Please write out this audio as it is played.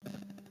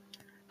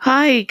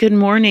Hi, good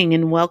morning,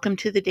 and welcome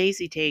to the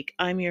Daisy Take.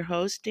 I'm your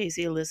host,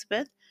 Daisy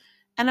Elizabeth,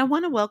 and I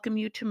want to welcome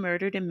you to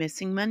Murdered and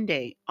Missing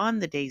Monday on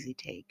the Daisy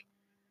Take.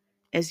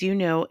 As you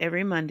know,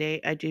 every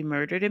Monday I do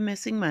Murdered and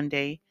Missing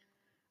Monday.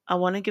 I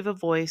want to give a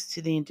voice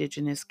to the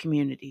Indigenous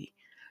community.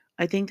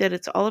 I think that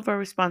it's all of our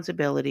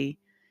responsibility.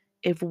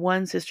 If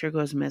one sister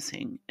goes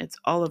missing, it's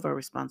all of our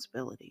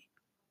responsibility.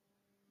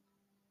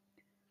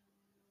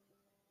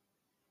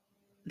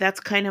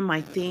 That's kind of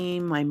my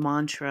theme, my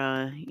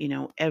mantra,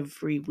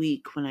 every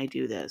week when I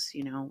do this.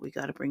 We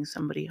got to bring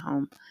somebody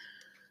home.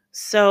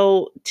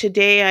 So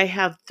today I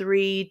have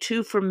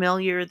two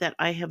familiar that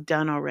I have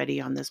done already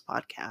on this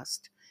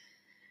podcast.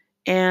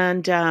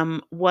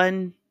 And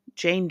one,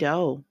 Jane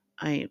Doe.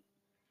 I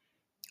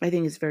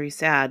think it's very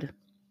sad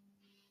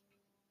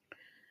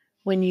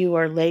when you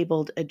are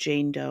labeled a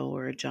Jane Doe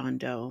or a John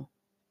Doe.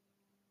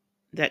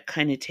 That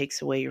kind of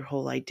takes away your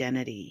whole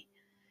identity.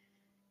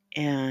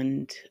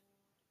 And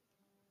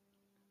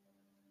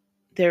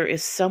there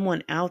is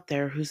someone out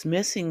there who's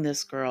missing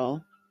this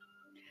girl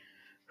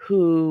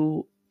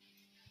who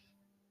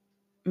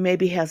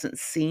maybe hasn't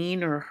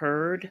seen or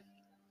heard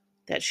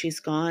that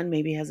she's gone,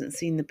 maybe hasn't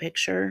seen the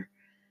picture.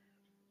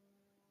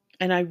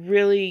 And I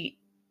really,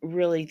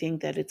 really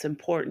think that it's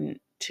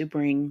important to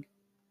bring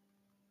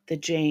the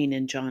Jane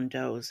and John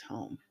Does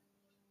home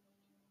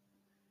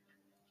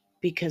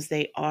because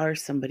they are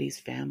somebody's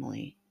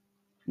family.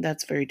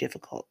 That's very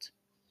difficult.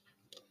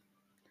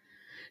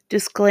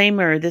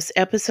 Disclaimer: this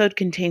episode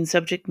contains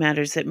subject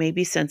matters that may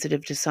be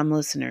sensitive to some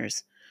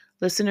listeners.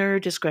 Listener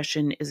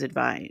discretion is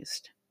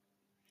advised.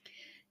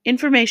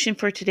 Information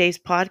for today's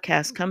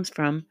podcast comes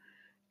from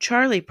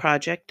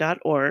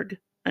charlieproject.org,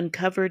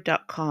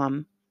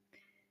 uncovered.com,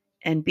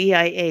 and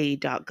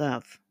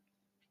BIA.gov.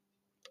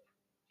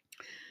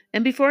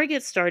 And before I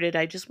get started,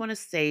 I just want to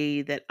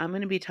say that I'm going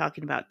to be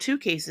talking about two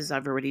cases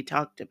I've already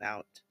talked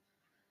about.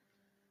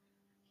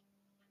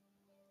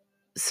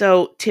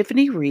 So,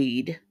 Tiffany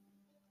Reed,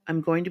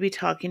 I'm going to be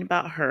talking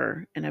about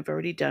her, and I've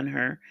already done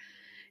her,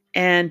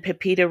 and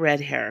Pepita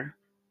Redhair.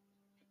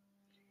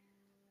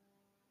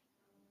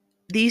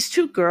 These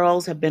two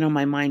girls have been on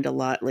my mind a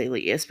lot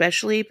lately,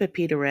 especially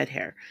Pepita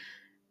Redhair,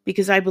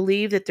 because I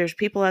believe that there's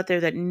people out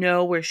there that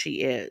know where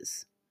she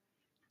is.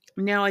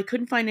 Now, I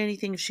couldn't find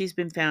anything if she's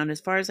been found.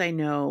 As far as I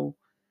know,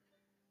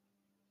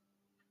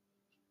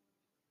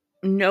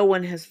 no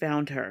one has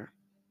found her.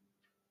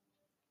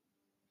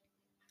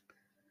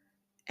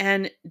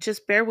 And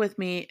just bear with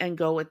me and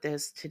go with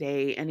this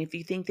today. And if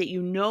you think that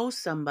you know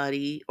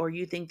somebody or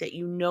you think that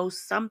you know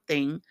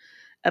something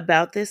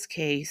about this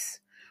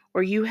case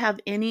or you have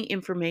any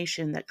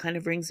information that kind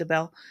of rings a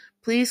bell,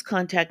 please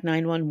contact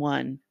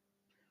 911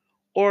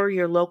 or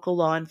your local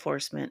law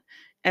enforcement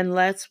and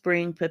let's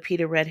bring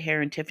Pepita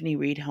Redhair and Tiffany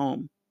Reed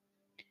home.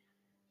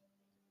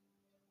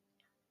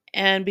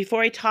 And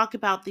before I talk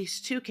about these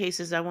two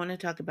cases, I want to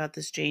talk about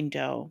this Jane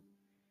Doe.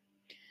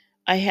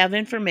 I have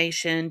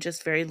information,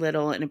 just very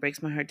little, and it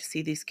breaks my heart to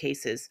see these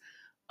cases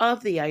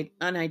of the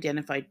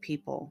unidentified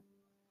people.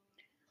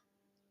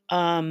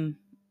 Um,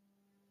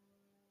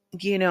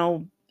 you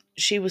know,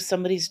 she was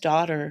somebody's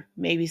daughter,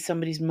 maybe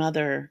somebody's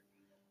mother,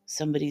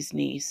 somebody's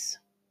niece.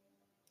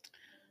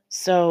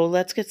 So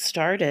let's get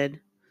started.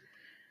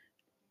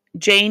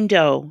 Jane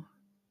Doe.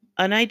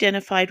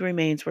 Unidentified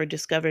remains were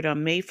discovered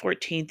on May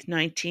 14th,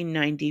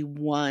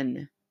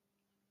 1991.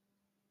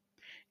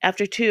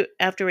 After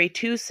a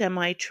two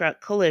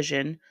semi-truck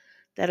collision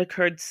that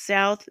occurred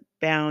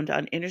southbound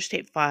on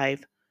Interstate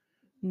 5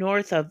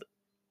 north of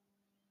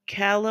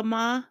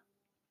Kalama,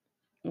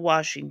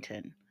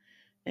 Washington.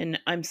 And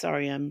I'm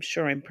sorry, I'm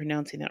sure I'm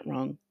pronouncing that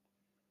wrong.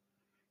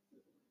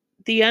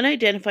 The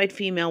unidentified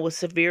female was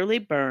severely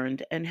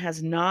burned and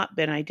has not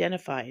been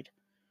identified.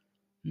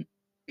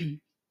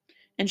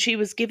 And she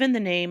was given the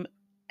name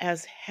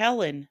as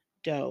Helen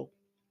Doe.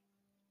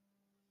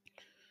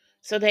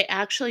 So they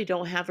actually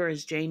don't have her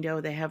as Jane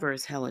Doe, they have her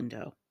as Helen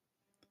Doe.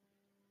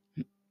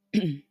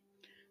 The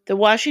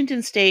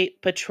Washington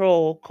State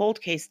Patrol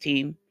Cold Case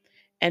Team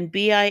and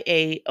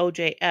BIA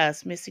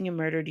OJS Missing and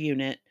Murdered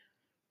Unit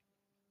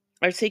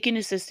are seeking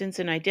assistance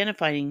in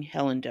identifying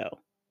Helen Doe.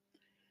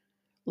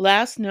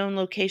 Last known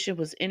location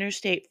was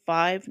Interstate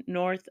 5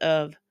 north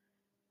of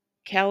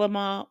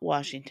Kalama,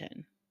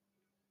 Washington.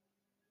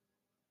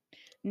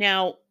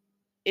 Now,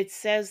 it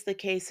says the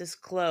case is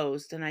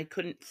closed, and I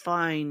couldn't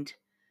find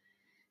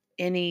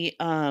any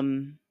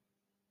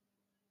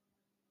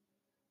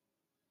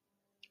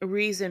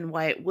reason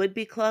why it would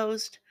be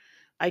closed.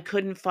 I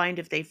couldn't find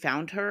if they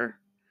found her.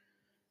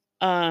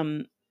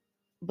 But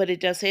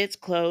it does say it's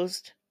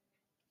closed.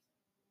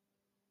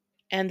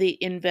 And the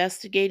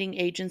investigating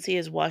agency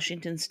is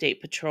Washington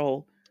State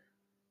Patrol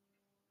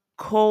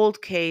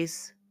Cold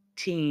Case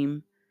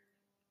Team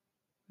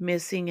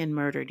Missing and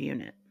Murdered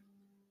Unit.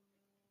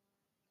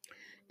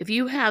 If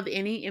you have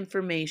any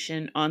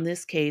information on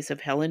this case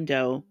of Helen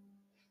Doe,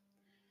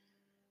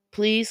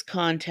 please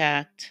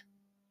contact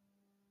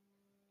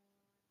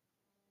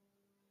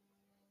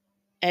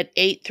at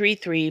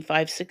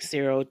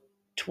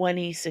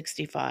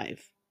 833-560-2065.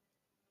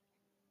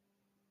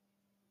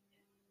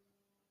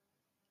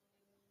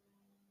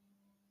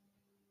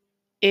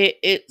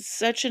 It's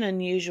such an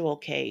unusual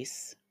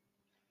case,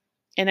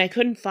 and I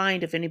couldn't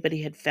find if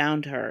anybody had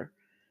found her.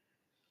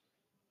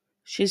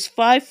 She's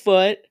 5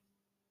 foot,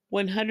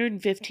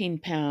 115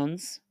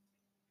 pounds,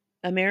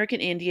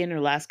 American Indian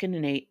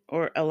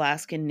or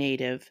Alaskan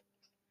Native.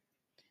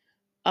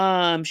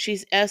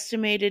 She's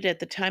estimated at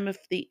the time of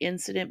the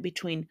incident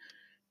between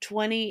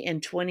 20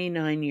 and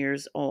 29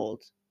 years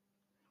old.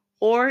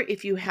 Or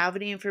if you have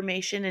any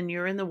information and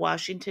you're in the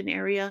Washington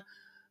area,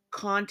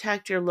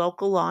 contact your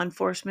local law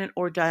enforcement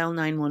or dial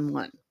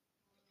 911.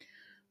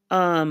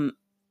 Um,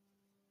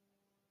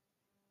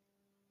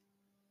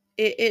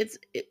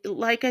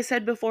 like I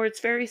said before, it's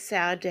very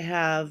sad to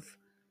have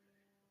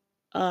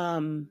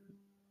um,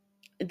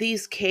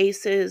 these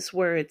cases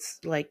where it's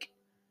like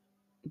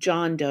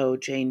John Doe,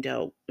 Jane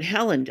Doe,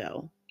 Helen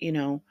Doe,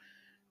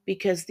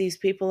 because these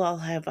people all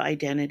have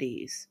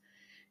identities.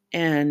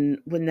 And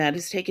when that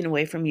is taken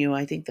away from you,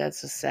 I think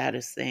that's the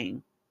saddest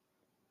thing.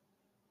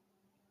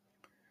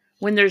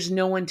 When there's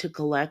no one to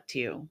collect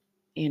you,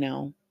 you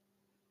know.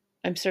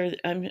 I'm sure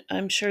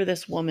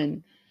this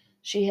woman,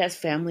 she has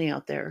family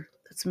out there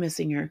that's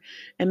missing her,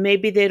 and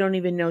maybe they don't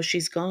even know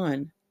she's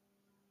gone.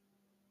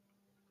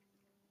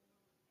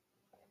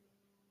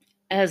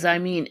 As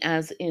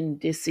in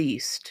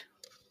deceased.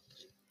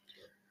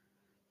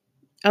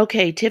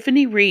 Okay,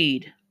 Tiffany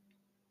Reed.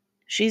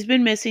 She's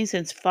been missing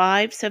since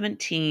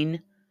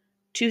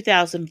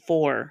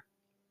 5/17/2004.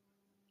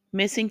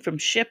 Missing from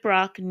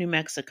Shiprock, New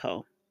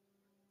Mexico.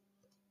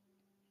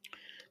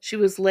 She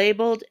was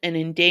labeled an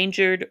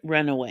endangered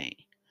runaway.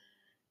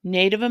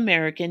 Native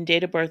American,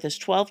 date of birth is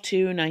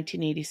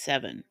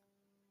 12/2/1987.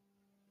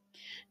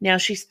 Now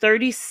she's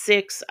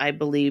 36, I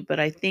believe, but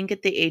I think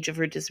at the age of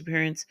her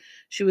disappearance,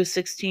 she was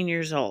 16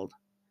 years old.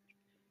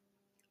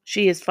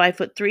 She is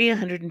 5'3",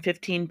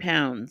 115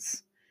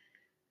 pounds.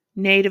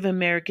 Native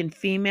American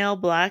female,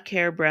 black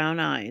hair, brown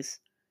eyes.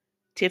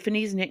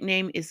 Tiffany's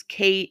nickname is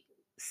Kate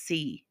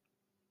C.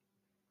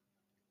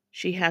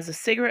 She has a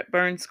cigarette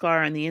burn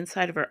scar on the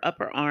inside of her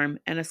upper arm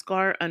and a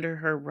scar under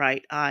her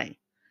right eye.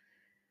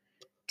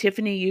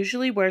 Tiffany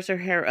usually wears her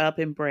hair up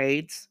in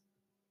braids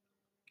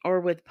or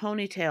with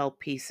ponytail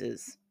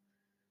pieces.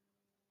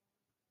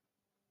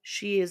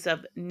 She is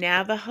of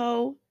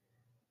Navajo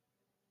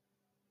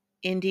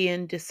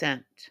Indian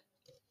descent.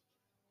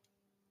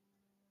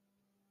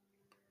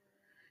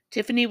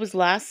 Tiffany was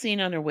last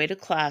seen on her way to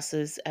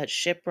classes at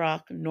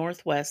Shiprock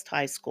Northwest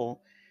High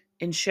School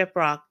in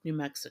Shiprock, New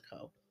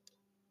Mexico,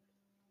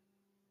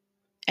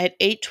 at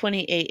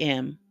 8:20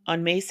 a.m.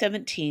 on May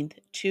 17th,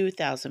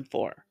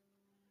 2004.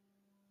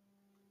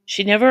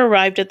 She never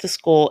arrived at the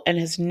school and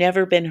has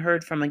never been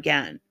heard from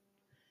again.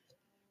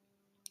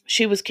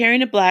 She was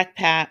carrying a black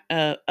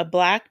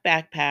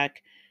backpack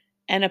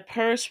and a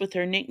purse with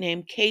her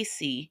nickname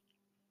Casey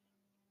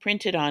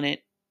printed on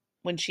it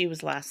when she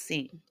was last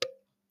seen.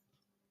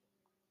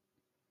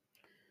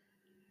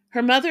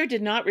 Her mother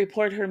did not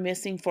report her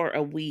missing for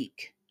a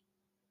week.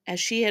 As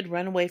she had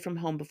run away from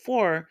home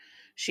before,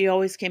 she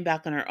always came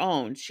back on her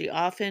own. She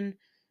often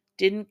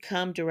didn't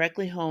come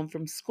directly home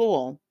from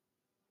school,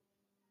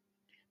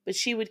 but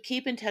she would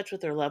keep in touch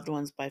with her loved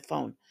ones by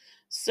phone.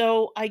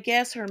 So I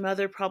guess her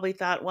mother probably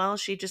thought, well,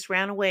 she just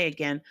ran away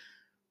again.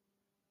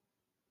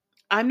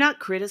 I'm not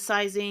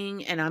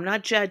criticizing and I'm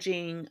not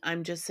judging.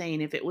 I'm just saying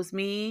if it was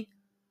me,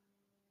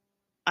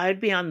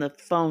 I'd be on the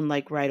phone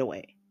like right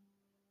away.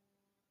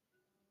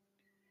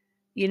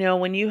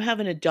 When you have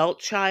an adult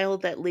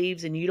child that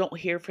leaves and you don't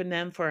hear from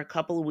them for a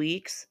couple of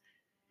weeks,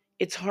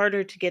 it's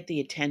harder to get the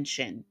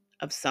attention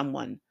of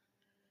someone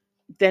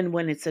than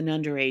when it's an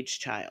underage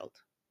child.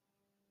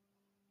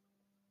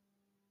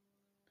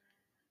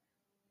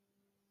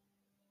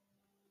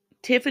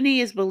 Tiffany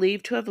is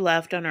believed to have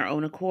left on her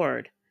own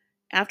accord.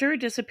 After her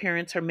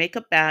disappearance, her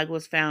makeup bag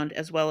was found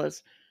as well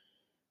as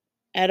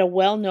at a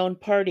well known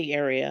party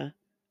area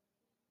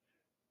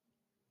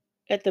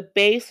at the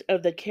base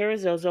of the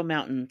Carrizozo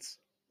Mountains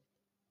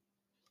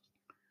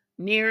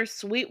near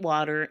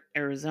Sweetwater,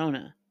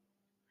 Arizona.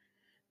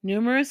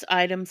 Numerous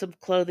items of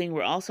clothing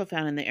were also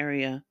found in the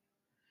area,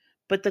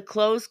 but the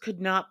clothes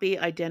could not be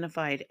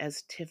identified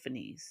as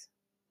Tiffany's.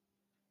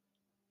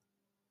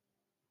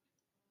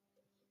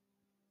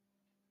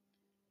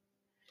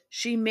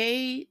 She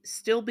may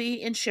still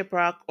be in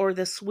Shiprock or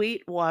the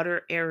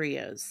Sweetwater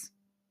areas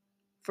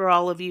for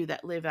all of you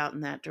that live out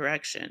in that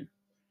direction.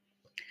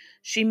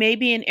 She may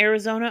be in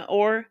Arizona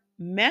or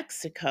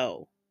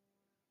Mexico.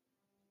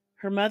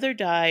 Her mother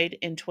died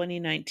in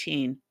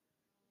 2019,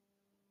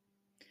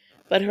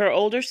 but her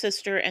older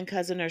sister and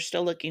cousin are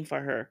still looking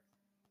for her.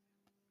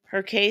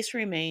 Her case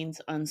remains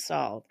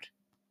unsolved.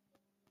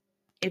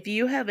 If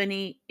you have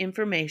any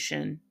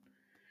information,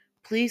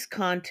 please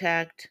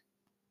contact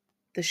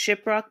the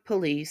Shiprock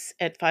Police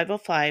at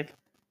 505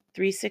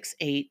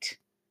 368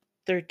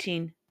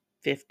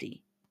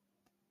 1350.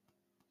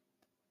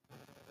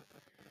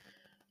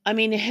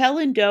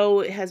 Helen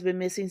Doe has been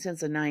missing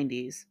since the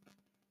 90s.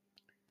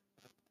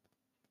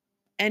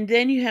 And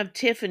then you have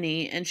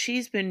Tiffany, and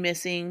she's been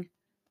missing,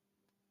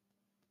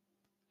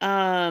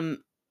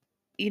 um,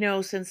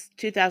 since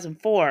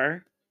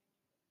 2004.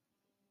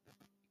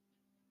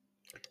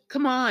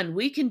 Come on,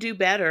 we can do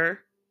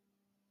better.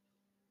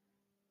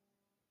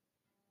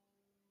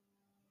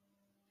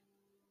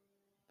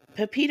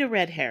 Pepita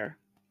Redhair.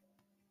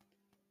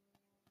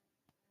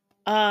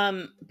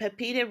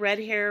 Pepita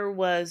Redhair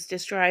was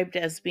described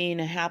as being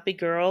a happy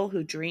girl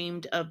who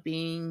dreamed of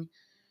being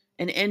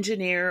an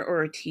engineer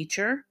or a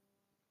teacher.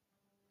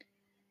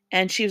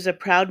 And she was a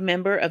proud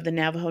member of the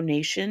Navajo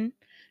Nation.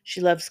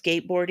 She loved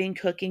skateboarding,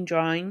 cooking,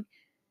 drawing,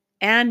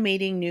 and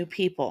meeting new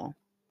people.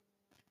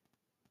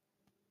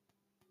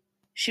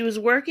 She was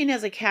working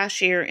as a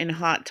cashier in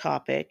Hot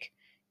Topic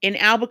in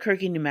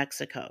Albuquerque, New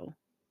Mexico.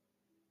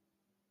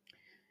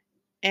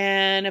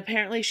 And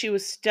apparently, she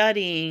was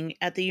studying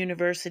at the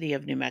University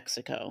of New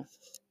Mexico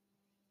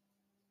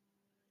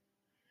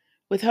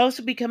with hopes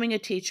of becoming a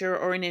teacher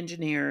or an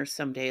engineer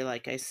someday,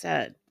 like I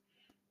said.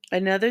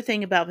 Another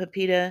thing about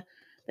Pepita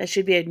that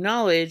should be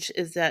acknowledged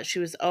is that she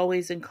was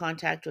always in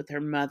contact with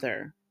her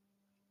mother.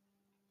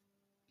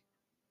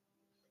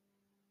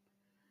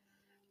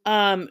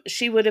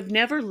 She would have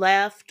never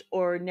left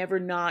or never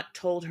not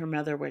told her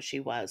mother where she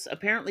was.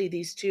 Apparently,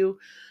 these two,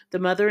 the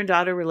mother and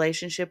daughter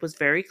relationship was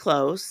very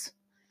close,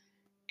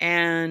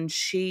 and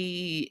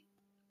she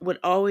would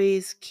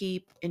always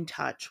keep in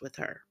touch with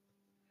her.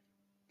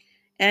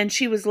 And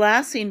she was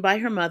last seen by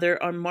her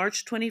mother on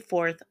March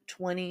 24th,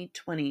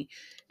 2020.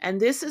 And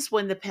this is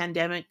when the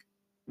pandemic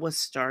was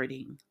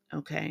starting,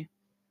 okay?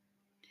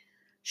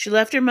 She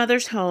left her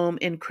mother's home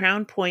in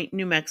Crown Point,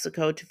 New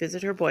Mexico to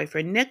visit her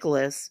boyfriend,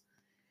 Nicholas,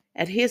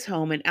 at his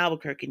home in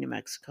Albuquerque, New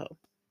Mexico.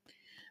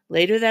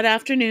 Later that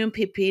afternoon,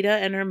 Pepita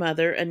and her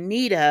mother,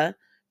 Anita,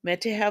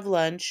 met to have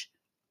lunch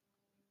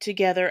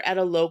together at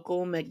a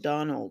local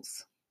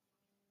McDonald's.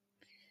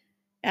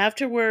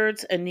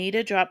 Afterwards,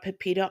 Anita dropped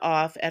Pepita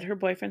off at her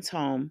boyfriend's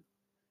home,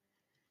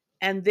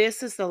 and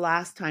this is the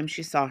last time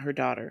she saw her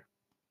daughter.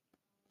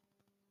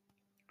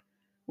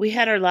 We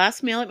had our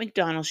last meal at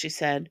McDonald's, she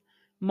said.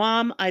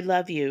 Mom, I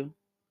love you.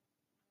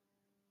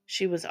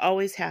 She was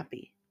always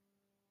happy,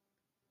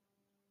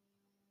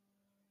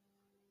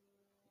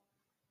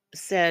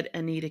 said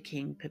Anita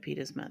King,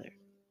 Pepita's mother.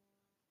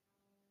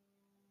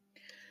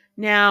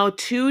 Now,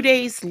 2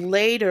 days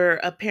later,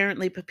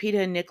 apparently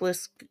Pepita and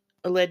Nicholas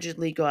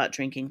allegedly go out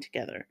drinking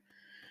together.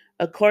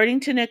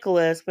 According to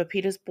Nicholas,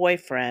 Pepita's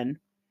boyfriend,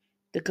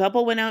 the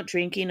couple went out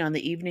drinking on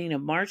the evening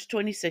of March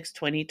 26,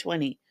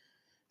 2020.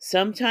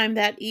 Sometime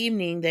that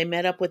evening, they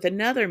met up with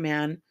another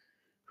man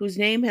whose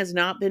name has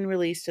not been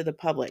released to the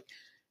public.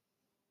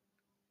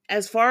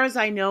 As far as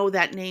I know,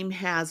 that name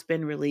has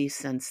been released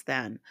since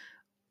then.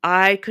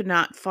 I could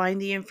not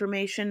find the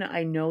information.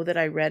 I know that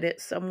I read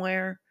it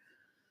somewhere,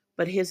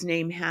 but his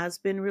name has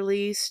been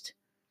released.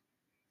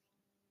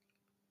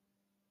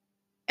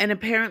 And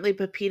apparently,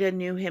 Pepita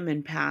knew him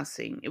in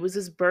passing. It was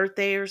his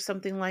birthday or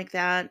something like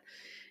that.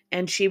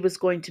 And she was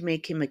going to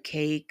make him a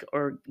cake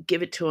or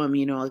give it to him,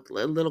 like a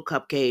little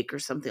cupcake or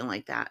something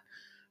like that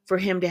for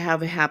him to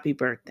have a happy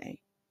birthday.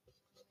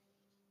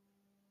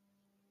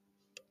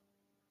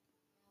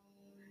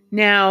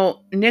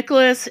 Now,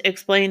 Nicholas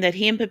explained that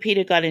he and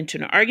Pepita got into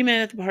an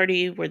argument at the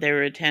party where they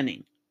were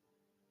attending.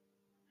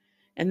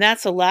 And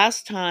that's the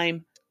last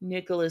time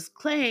Nicholas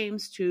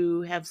claims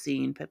to have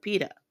seen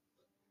Pepita.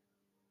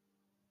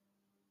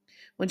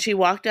 When she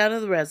walked out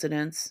of the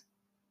residence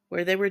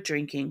where they were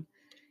drinking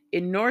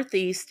in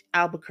northeast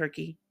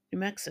Albuquerque, New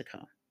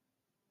Mexico.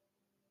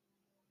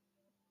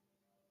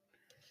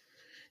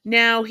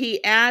 Now,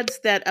 he adds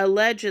that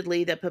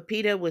allegedly that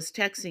Pepita was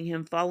texting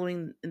him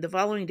the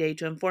following day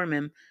to inform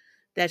him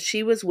that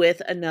she was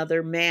with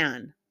another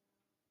man.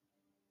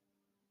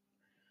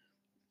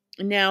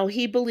 Now,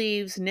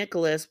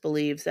 Nicholas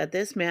believes that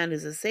this man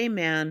is the same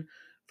man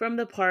from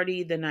the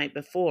party the night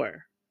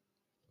before.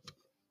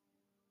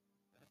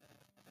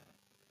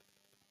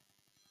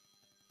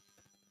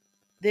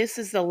 This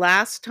is the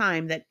last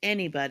time that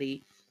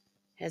anybody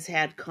has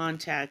had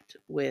contact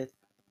with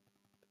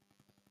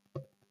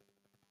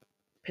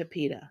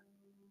Pepita.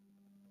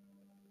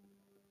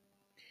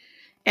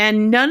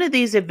 And none of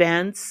these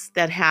events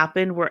that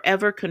happened were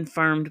ever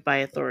confirmed by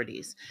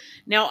authorities.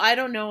 Now, I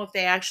don't know if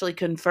they actually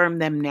confirmed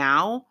them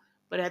now,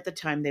 but at the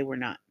time they were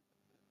not.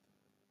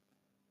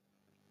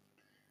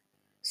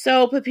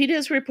 So, Pepita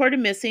is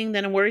reported missing,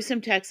 then a worrisome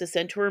text is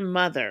sent to her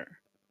mother.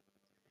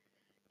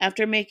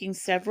 After making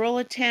several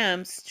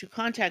attempts to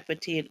contact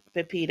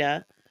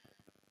Pepita,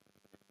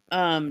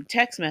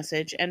 text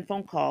message and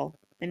phone call,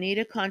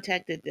 Anita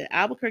contacted the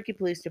Albuquerque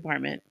Police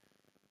Department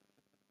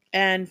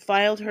and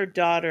filed her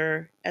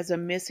daughter as a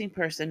missing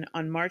person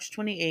on March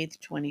 28th,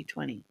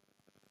 2020.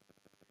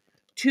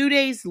 2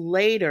 days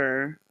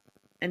later,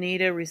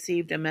 Anita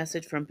received a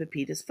message from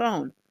Pepita's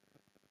phone.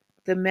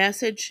 The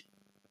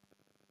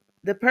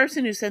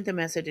person who sent the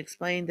message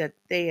explained that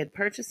they had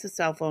purchased a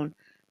cell phone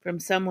from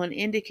someone,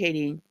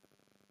 indicating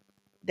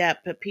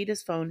that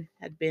Pepita's phone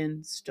had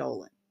been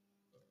stolen.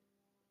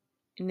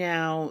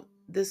 Now,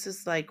 this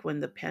is like when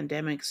the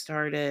pandemic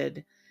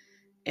started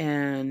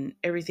and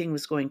everything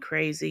was going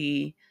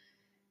crazy.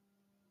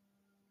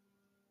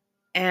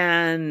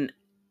 And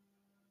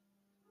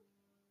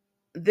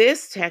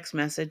this text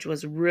message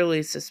was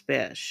really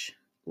suspicious.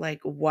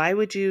 Like, why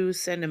would you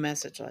send a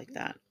message like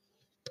that?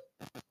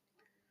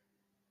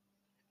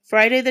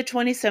 Friday the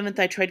 27th,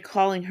 I tried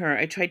calling her.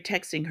 I tried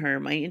texting her.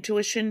 My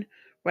intuition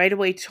right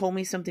away told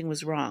me something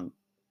was wrong.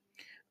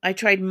 I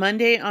tried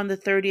Monday on the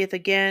 30th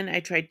again.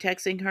 I tried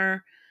texting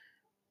her,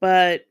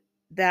 but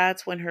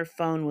that's when her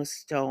phone was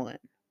stolen.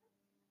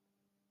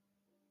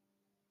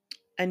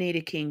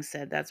 Anita King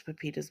said. That's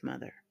Pepita's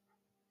mother.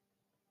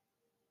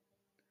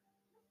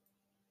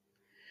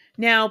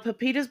 Now,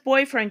 Pepita's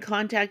boyfriend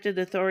contacted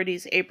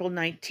authorities April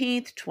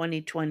 19th,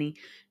 2020,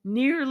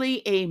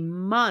 nearly a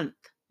month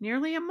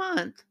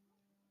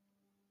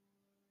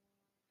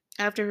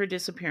after her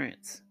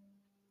disappearance,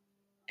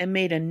 and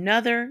made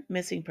another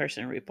missing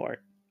person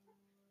report.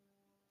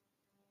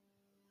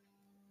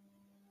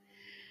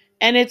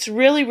 And it's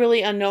really,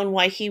 really unknown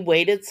why he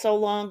waited so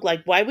long.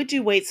 Like, why would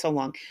you wait so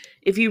long?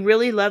 If you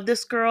really love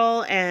this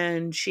girl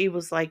and she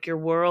was like your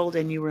world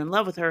and you were in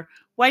love with her,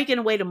 why are you going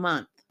to wait a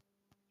month?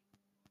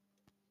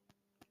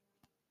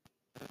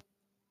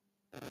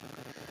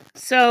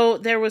 So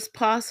there was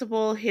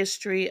possible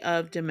history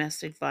of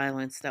domestic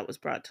violence that was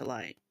brought to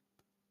light.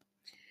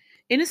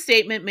 In a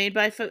statement made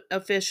by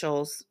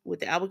officials with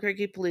the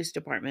Albuquerque Police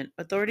Department,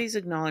 authorities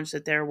acknowledged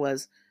that there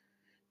was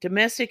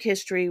domestic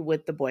history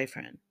with the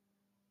boyfriend.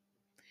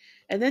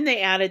 And then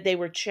they added they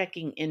were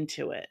checking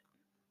into it.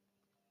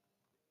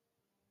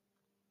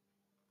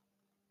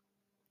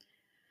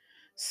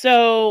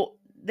 So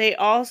they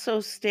also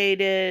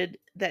stated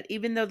that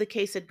even though the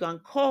case had gone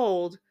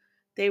cold,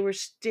 they were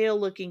still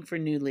looking for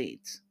new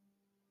leads.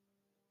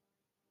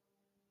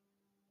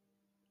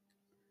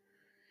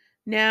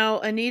 Now,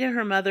 Anita,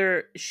 her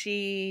mother,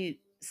 she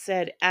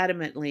said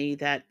adamantly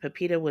that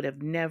Pepita would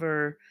have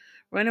never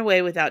run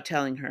away without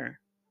telling her.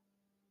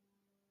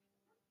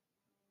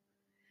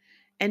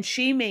 And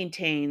she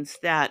maintains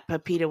that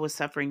Pepita was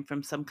suffering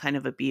from some kind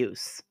of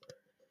abuse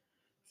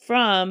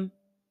from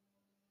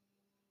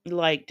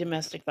like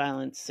domestic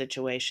violence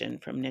situation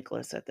from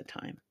Nicholas at the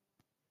time.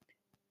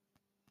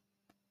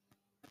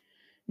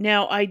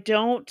 Now, I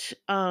don't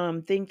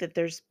think that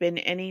there's been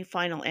any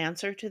final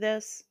answer to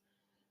this.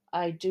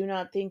 I do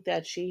not think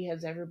that she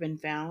has ever been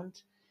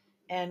found.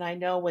 And I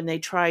know when the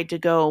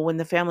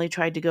family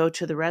tried to go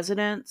to the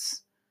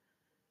residence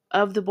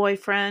of the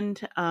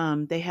boyfriend,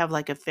 they have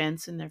like a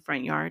fence in their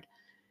front yard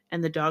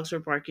and the dogs were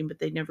barking, but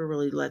they never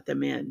really let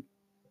them in.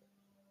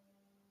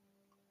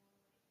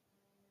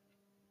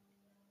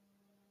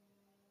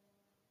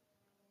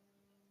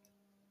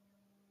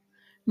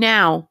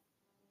 Now,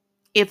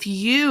 if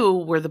you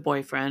were the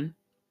boyfriend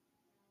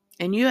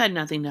and you had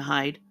nothing to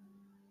hide,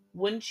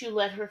 wouldn't you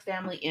let her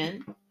family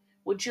in?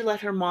 Would you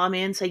let her mom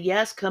in? Say,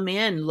 yes, come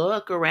in,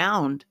 look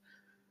around.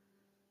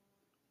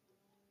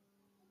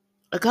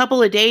 A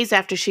couple of days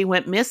after she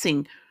went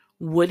missing,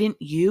 wouldn't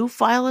you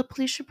file a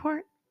police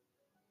report?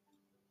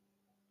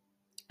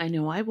 I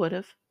know I would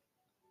have.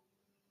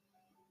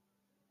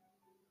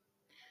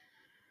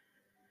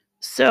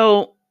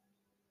 So,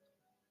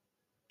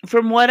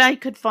 from what I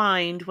could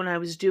find when I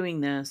was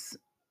doing this,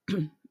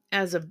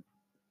 as of,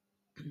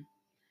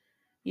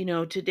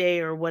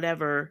 today or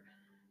whatever,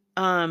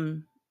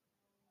 um,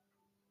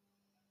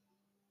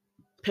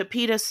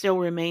 Pepita still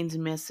remains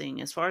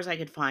missing as far as I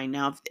could find.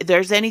 Now, if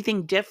there's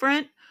anything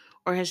different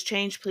or has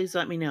changed, please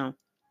let me know.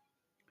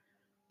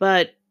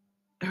 But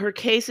her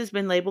case has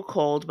been labeled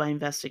cold by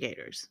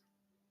investigators.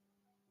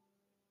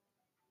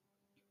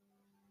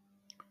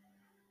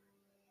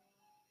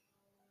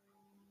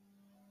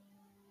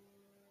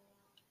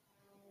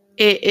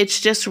 It's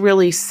just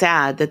really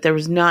sad that there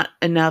was not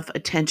enough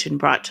attention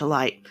brought to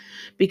light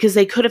because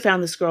they could have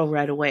found this girl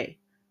right away.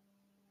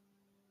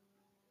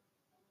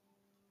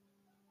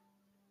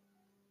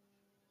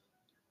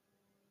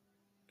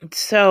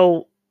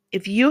 So,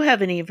 if you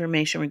have any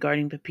information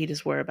regarding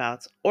Pepita's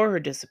whereabouts or her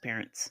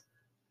disappearance,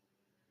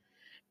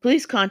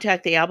 please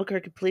contact the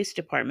Albuquerque Police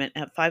Department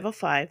at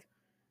 505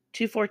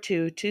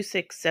 242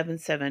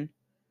 2677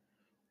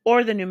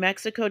 or the New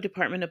Mexico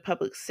Department of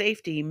Public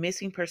Safety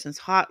Missing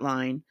Persons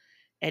Hotline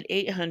at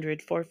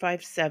 800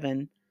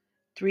 457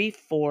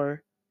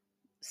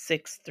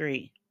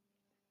 3463.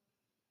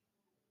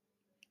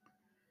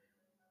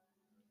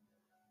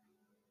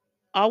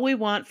 All we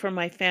want from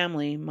my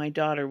family, my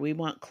daughter, we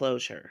want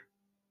closure.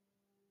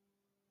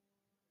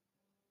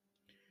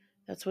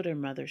 That's what her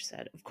mother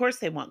said. Of course,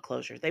 they want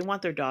closure. They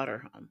want their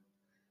daughter home.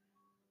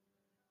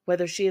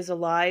 Whether she is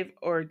alive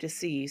or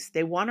deceased,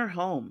 they want her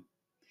home.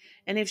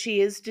 And if she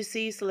is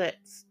deceased,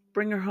 let's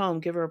bring her home,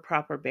 give her a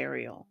proper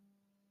burial.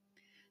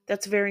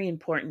 That's very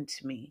important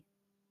to me.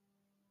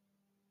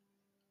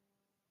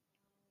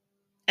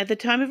 At the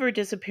time of her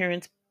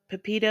disappearance,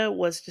 Pepita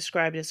was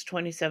described as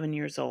 27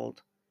 years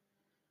old.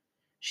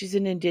 She's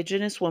an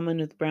indigenous woman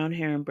with brown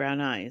hair and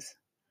brown eyes.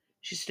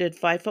 She stood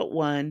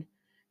 5'1"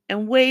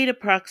 and weighed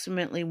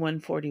approximately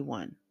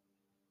 141.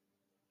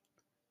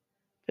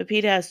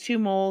 Pepita has two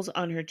moles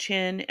on her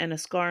chin and a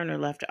scar on her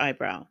left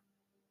eyebrow.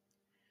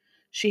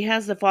 She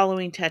has the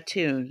following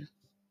tattoos: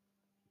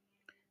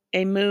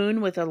 a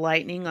moon with a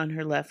lightning on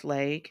her left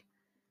leg,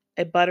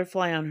 a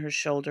butterfly on her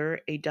shoulder,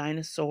 a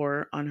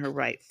dinosaur on her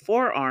right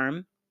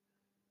forearm,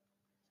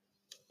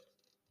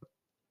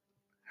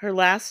 her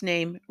last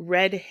name,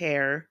 red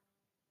hair,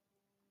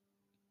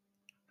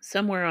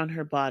 somewhere on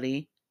her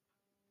body,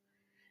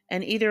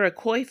 and either a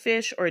koi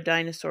fish or a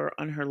dinosaur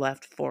on her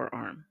left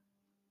forearm.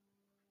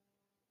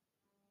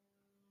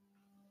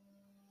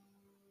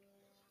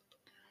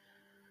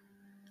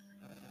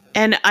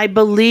 And I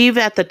believe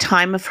at the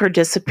time of her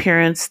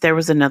disappearance, there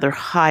was another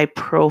high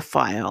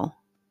profile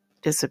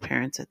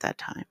disappearance at that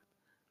time.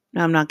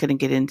 Now, I'm not going to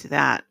get into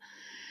that.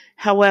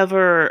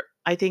 However,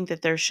 I think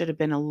that there should have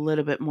been a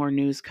little bit more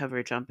news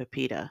coverage on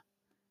Pepita.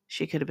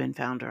 She could have been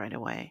found right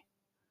away.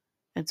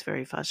 It's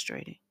very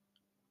frustrating.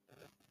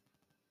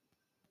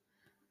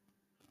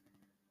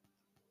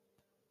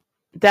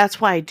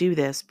 That's why I do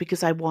this,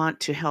 because I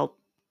want to help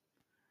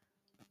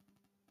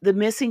the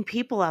missing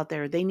people out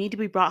there. They need to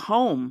be brought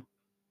home.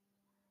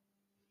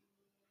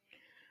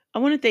 I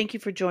want to thank you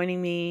for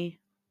joining me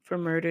for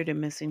Murdered and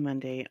Missing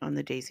Monday on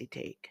the Daisy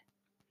Take.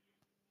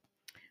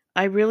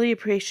 I really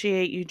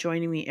appreciate you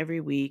joining me every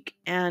week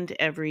and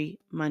every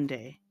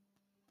Monday.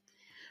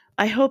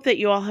 I hope that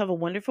you all have a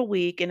wonderful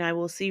week, and I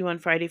will see you on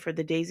Friday for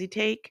the Daisy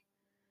Take.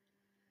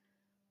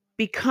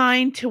 Be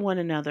kind to one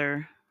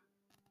another.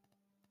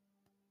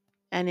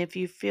 And if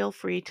you feel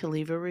free to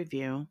leave a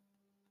review,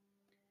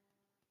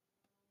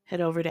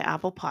 head over to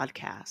Apple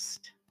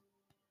Podcast.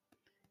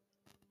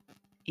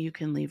 You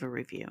can leave a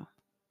review.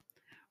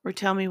 Or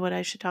tell me what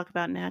I should talk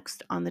about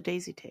next on the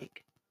Daisy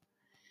Take.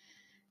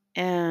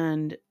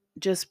 And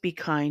just be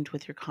kind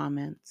with your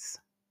comments.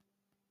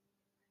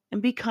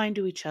 And be kind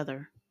to each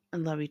other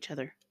and love each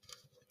other.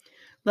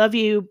 Love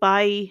you.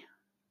 Bye.